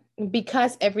industry,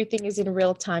 because everything is in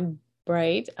real time,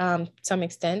 right? To some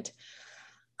extent.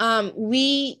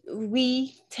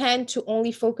 We tend to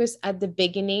only focus at the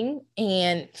beginning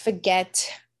and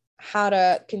forget how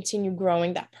to continue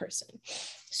growing that person.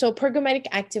 So programmatic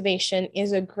activation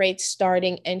is a great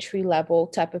starting entry level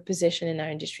type of position in our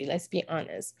industry. Let's be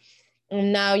honest.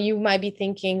 Now you might be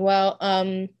thinking, well,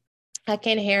 I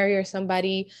can hire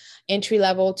somebody entry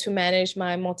level to manage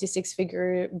my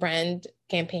multi-six-figure brand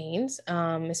campaigns.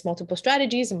 It's multiple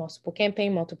strategies and multiple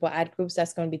campaign, multiple ad groups.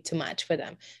 That's going to be too much for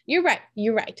them. You're right.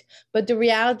 You're right. But the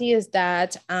reality is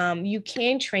that you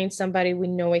can train somebody with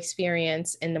no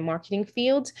experience in the marketing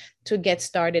field to get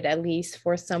started, at least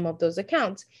for some of those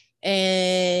accounts.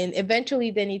 And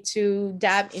eventually they need to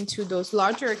dab into those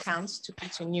larger accounts to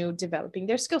continue developing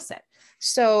their skill set.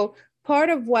 So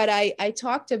part of what I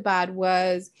talked about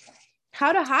was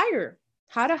how to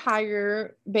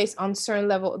hire based on certain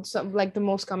level, like the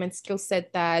most common skill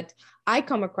set that I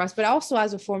come across, but also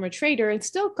as a former trader and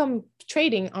still come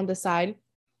trading on the side,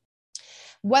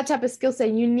 what type of skill set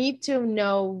you need to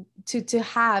know to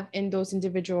have in those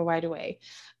individual right away.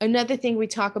 Another thing we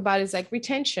talk about is like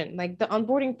retention, like the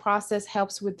onboarding process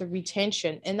helps with the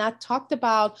retention. And I talked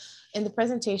about in the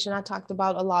presentation, I talked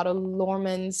about a lot of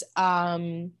Lorman's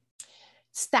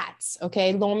stats.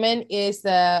 Okay. Lorman is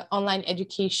the online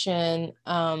education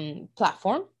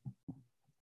platform.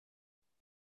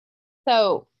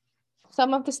 So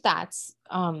some of the stats,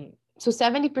 so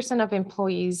 70% of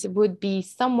employees would be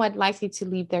somewhat likely to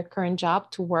leave their current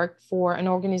job to work for an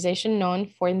organization known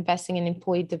for investing in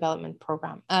employee development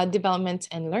program, development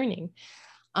and learning.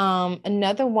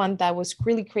 Another one that was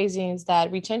really crazy is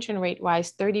that retention rate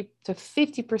rise 30 to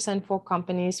 50% for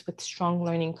companies with strong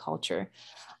learning culture.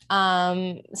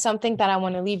 Something that I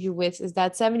want to leave you with is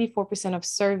that 74% of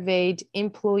surveyed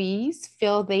employees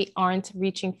feel they aren't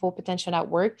reaching full potential at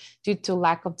work due to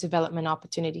lack of development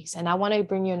opportunities. And I want to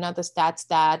bring you another stats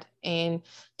that in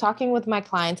talking with my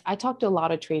clients, I talk to a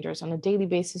lot of traders on a daily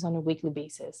basis, on a weekly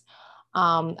basis.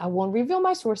 I won't reveal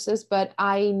my sources, but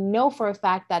I know for a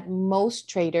fact that most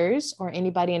traders or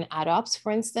anybody in ad ops,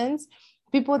 for instance,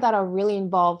 people that are really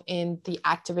involved in the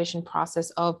activation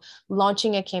process of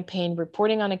launching a campaign,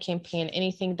 reporting on a campaign,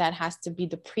 anything that has to be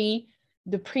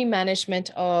the pre-management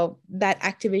of that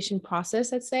activation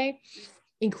process, let's say,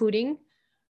 including,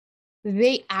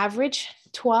 they average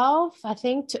 12, I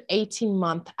think, to 18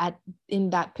 months in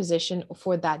that position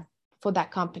for that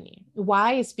company.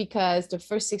 Why? It's because the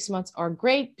first 6 months are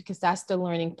great because that's the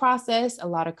learning process. A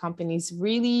lot of companies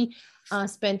really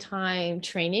spend time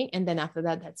training, and then after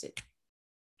that, that's it.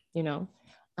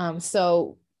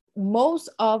 So most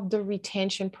of the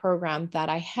retention program that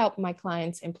I help my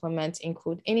clients implement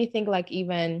include anything like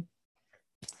even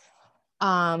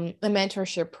a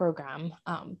mentorship program,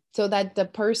 so that the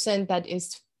person that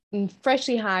is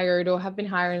freshly hired or have been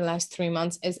hired in the last 3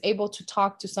 months is able to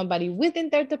talk to somebody within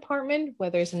their department,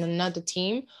 whether it's in another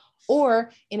team or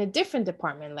in a different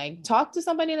department, like talk to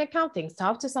somebody in accounting,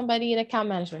 talk to somebody in account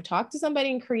management, talk to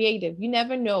somebody in creative. You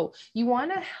never know. You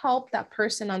want to help that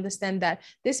person understand that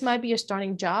this might be a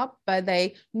starting job, but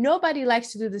nobody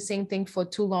likes to do the same thing for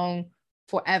too long,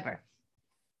 forever.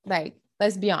 Like,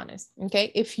 let's be honest.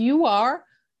 Okay. If you are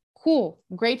cool,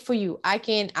 great for you. I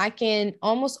can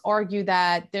almost argue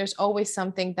that there's always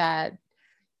something that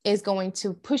is going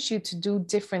to push you to do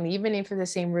differently, even if it's the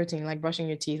same routine, like brushing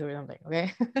your teeth or something.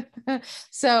 Okay.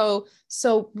 So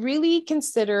really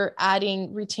consider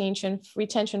adding retention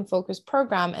focused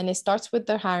program. And it starts with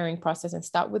the hiring process and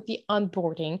start with the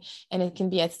onboarding. And it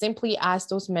can be as simply as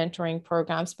those mentoring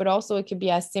programs, but also it could be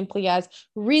as simply as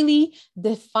really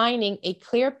defining a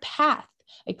clear path,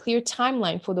 a clear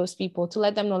timeline for those people to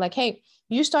let them know, like, hey,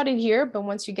 you started here, but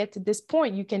once you get to this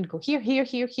point, you can go here.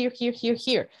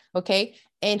 Okay.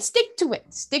 And stick to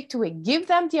it. Give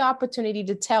them the opportunity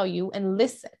to tell you and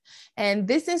listen. And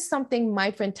this is something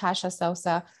my friend Tasha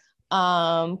Sosa,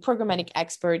 programmatic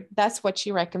expert, that's what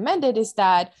she recommended, is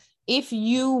that if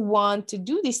you want to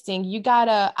do this thing, you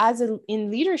gotta, in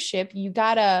leadership, you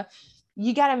gotta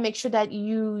make sure that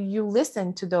you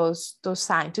listen to those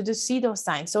signs, to see those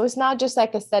signs. So it's not just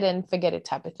like a set it and forget it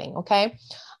type of thing. Okay.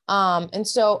 And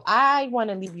so I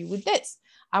want to leave you with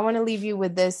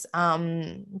this.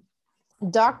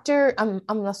 Doctor,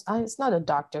 it's not a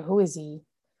doctor. Who is he?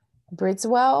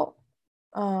 Bridwell.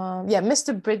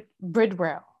 Mr.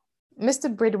 Bridwell.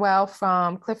 Mr. Bridwell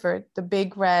from Clifford, the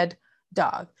Big Red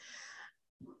Dog.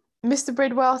 Mr.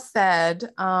 Bridwell said,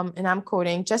 and I'm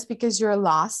quoting, just because you're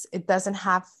lost, it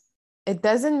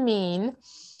doesn't mean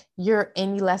you're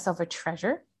any less of a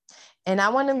treasure. And I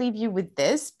want to leave you with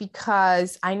this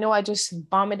because I know I just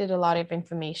vomited a lot of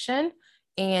information,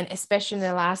 and especially in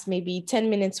the last maybe 10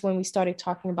 minutes when we started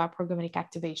talking about programmatic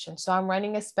activation. So I'm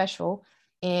running a special,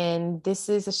 and this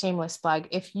is a shameless plug.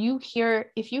 If you've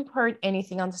heard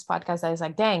anything on this podcast that is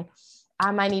like, dang,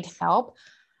 I might need help,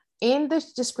 in the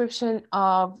description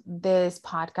of this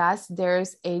podcast,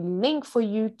 there's a link for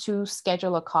you to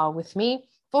schedule a call with me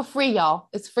for free, y'all.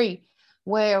 It's free,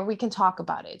 where we can talk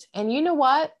about it. And you know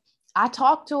what? I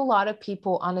talk to a lot of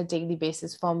people on a daily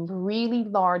basis, from really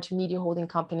large media holding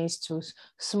companies to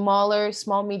smaller,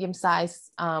 small,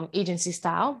 medium-sized agency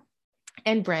style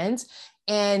and brands.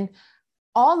 And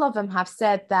all of them have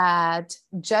said that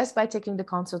just by taking the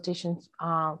consultation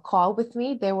call with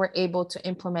me, they were able to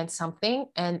implement something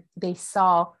and they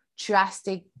saw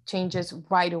drastic changes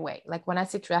right away. Like when I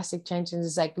say drastic changes,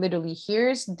 it's like literally,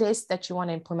 here's this that you want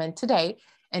to implement today,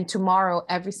 and tomorrow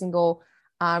every single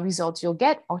result you'll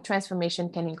get or transformation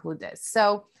can include this.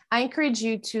 So I encourage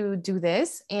you to do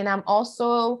this. And I'm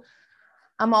also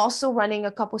running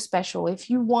a couple special. If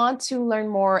you want to learn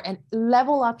more and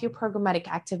level up your programmatic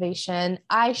activation,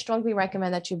 I strongly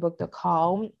recommend that you book the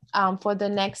call for the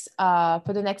next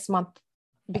month,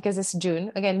 because it's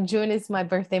June. Again, June is my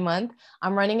birthday month.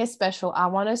 I'm running a special. I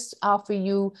want to offer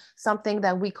you something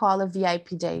that we call a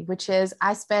VIP day, which is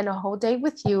I spend a whole day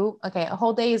with you. Okay, a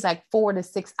whole day is like 4 to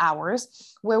 6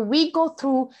 hours, where we go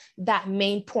through that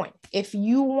main point. If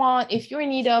you're in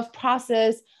need of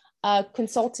process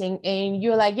consulting and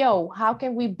you're like, yo, how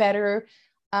can we better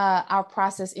our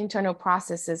internal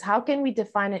processes? How can we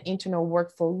define an internal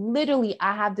workflow? Literally,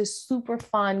 I have this super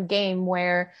fun game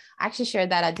where I actually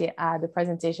shared that at the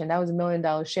presentation. That was $1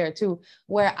 million share too,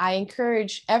 where I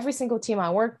encourage every single team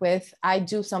I work with. I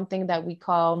do something that we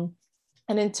call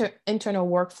an internal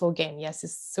workflow game. Yes,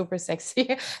 it's super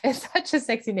sexy. It's such a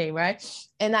sexy name, right?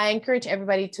 And I encourage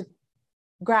everybody to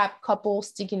grab a couple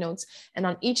sticky notes, and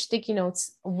on each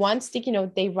one sticky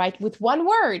note, they write with one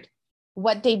word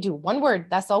what they do. One word.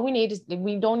 That's all we need.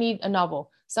 We don't need a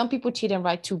novel. Some people cheat and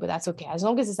write two, but that's okay, as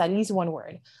long as it's at least one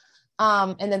word.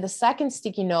 And then the second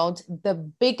sticky note, the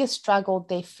biggest struggle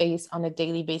they face on a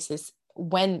daily basis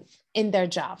when in their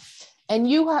job. And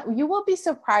you will be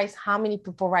surprised how many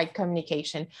people write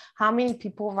communication, how many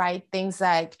people write things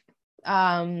like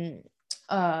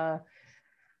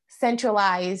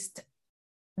centralized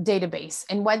database.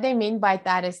 And what they mean by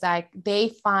that is like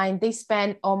they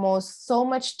spend almost so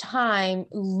much time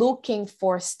looking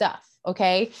for stuff.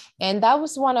 Okay. And that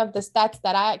was one of the stats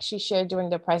that I actually shared during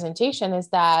the presentation, is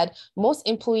that most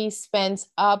employees spend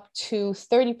up to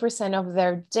 30% of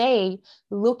their day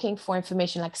looking for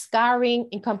information, like scouring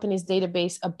in company's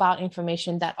database about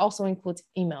information. That also includes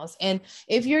emails. And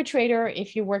if you're a trader,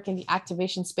 if you work in the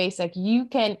activation space, like you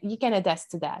can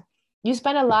attest to that. You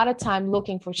spend a lot of time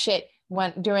looking for shit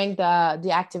during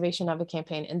the activation of a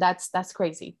campaign. And that's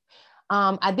crazy.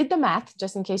 I did the math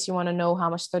just in case you want to know how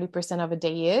much 30% of a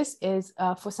day is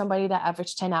for somebody that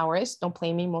averaged 10 hours. Don't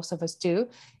blame me. Most of us do.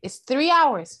 It's 3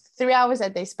 hours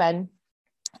that they spend.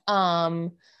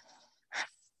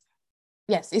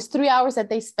 Yes, it's 3 hours that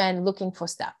they spend looking for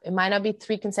stuff. It might not be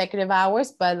 3 consecutive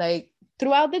hours, but like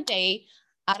throughout the day,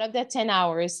 out of that 10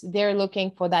 hours, they're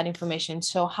looking for that information.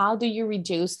 So how do you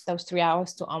reduce those 3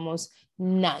 hours to almost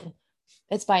none?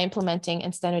 It's by implementing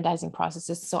and standardizing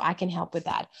processes. So I can help with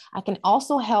that. I can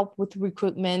also help with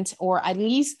recruitment, or at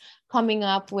least coming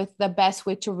up with the best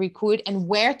way to recruit and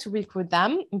where to recruit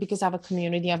them, because I have a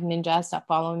community of ninjas that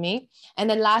follow me. And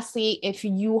then lastly, if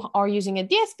you are using a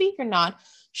DSP, you're not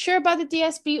sure about the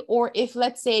DSP, or if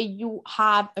let's say you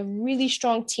have a really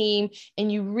strong team and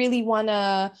you really want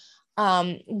to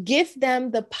give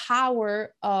them the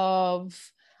power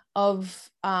of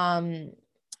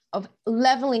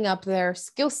leveling up their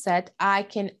skill set, I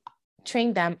can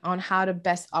train them on how to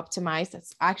best optimize.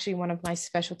 That's actually one of my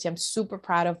specialty. I'm super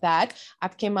proud of that.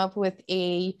 I've came up with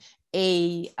a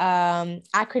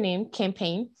acronym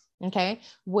campaign, okay,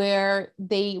 where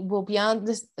they will be on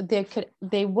this,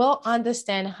 they will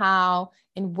understand how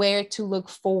and where to look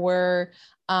for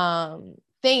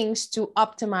things to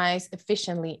optimize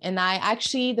efficiently. And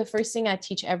the first thing I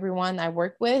teach everyone I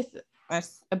work with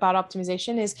about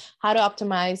optimization is how to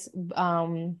optimize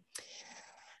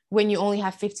when you only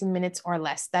have 15 minutes or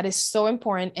less. That is so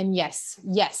important. And yes,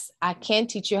 I can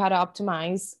teach you how to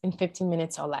optimize in 15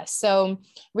 minutes or less. So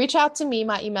reach out to me.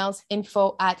 My email is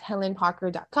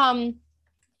info@helenparker.com.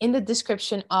 In the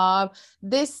description of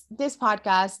this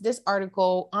podcast, this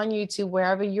article on YouTube,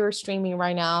 wherever you're streaming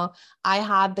right now, I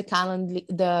have the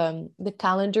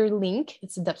calendar link.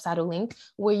 It's a Dubsado link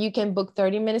where you can book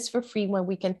 30 minutes for free when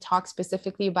we can talk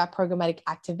specifically about programmatic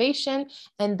activation.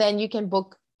 And then you can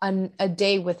book a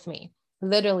day with me,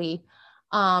 literally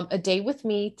a day with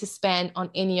me to spend on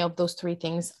any of those 3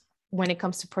 things when it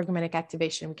comes to programmatic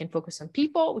activation. We can focus on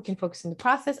people, we can focus on the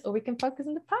process, or we can focus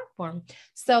on the platform.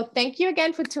 So thank you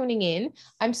again for tuning in.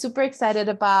 I'm super excited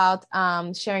about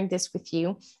sharing this with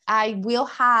you. I will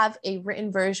have a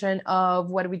written version of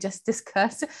what we just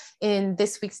discussed in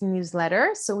this week's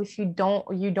newsletter. So if you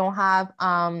don't have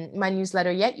my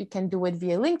newsletter yet, you can do it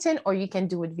via LinkedIn, or you can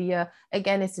do it via,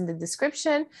 again, it's in the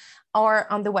description,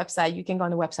 or on the website. You can go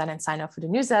on the website and sign up for the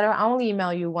newsletter. I only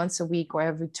email you once a week or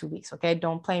every 2 weeks. Okay.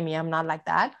 Don't play me. I'm not like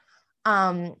that.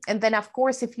 And then of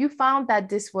course, if you found that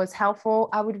this was helpful,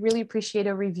 I would really appreciate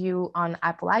a review on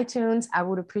Apple iTunes. I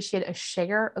would appreciate a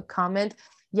share, a comment.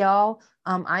 Y'all,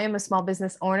 I am a small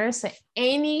business owner, so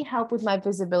any help with my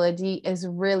visibility is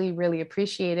really, really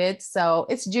appreciated. So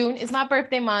it's June, it's my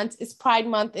birthday month, it's Pride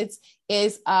Month,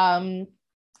 is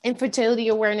Infertility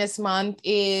Awareness Month,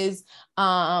 is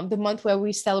the month where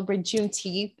we celebrate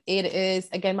Juneteenth. It is,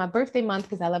 again, my birthday month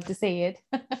because I love to say it.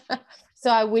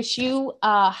 So I wish you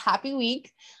a happy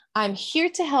week. I'm here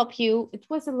to help you. It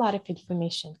was a lot of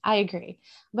information, I agree.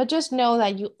 But just know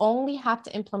that you only have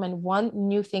to implement one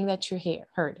new thing that you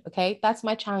heard, okay? That's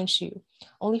my challenge to you.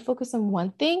 Only focus on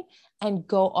one thing and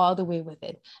go all the way with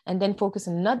it. And then focus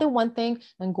on another one thing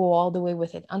and go all the way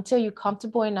with it until you're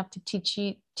comfortable enough to teach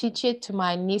it to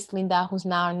my niece, Linda, who's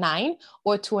now 9,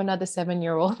 or to another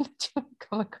 7-year-old that you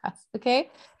come across, okay?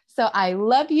 So I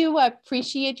love you. I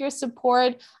appreciate your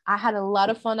support. I had a lot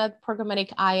of fun at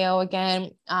Programmatic IO.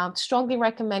 Again, strongly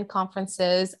recommend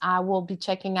conferences. I will be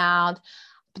checking out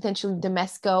potentially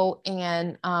Demesco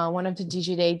and one of the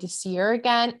DigiDay this year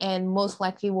again, and most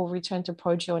likely we'll return to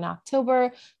Projo in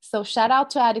October. So shout out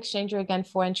to AdExchanger again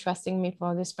for entrusting me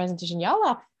for this presentation. Y'all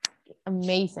are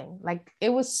amazing. Like,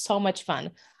 it was so much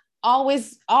fun.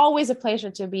 Always a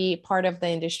pleasure to be part of the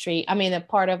industry. I mean, a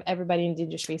part of everybody in the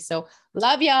industry. So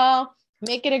love y'all.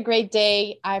 Make it a great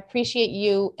day. I appreciate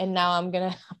you. And now I'm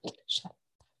going to shut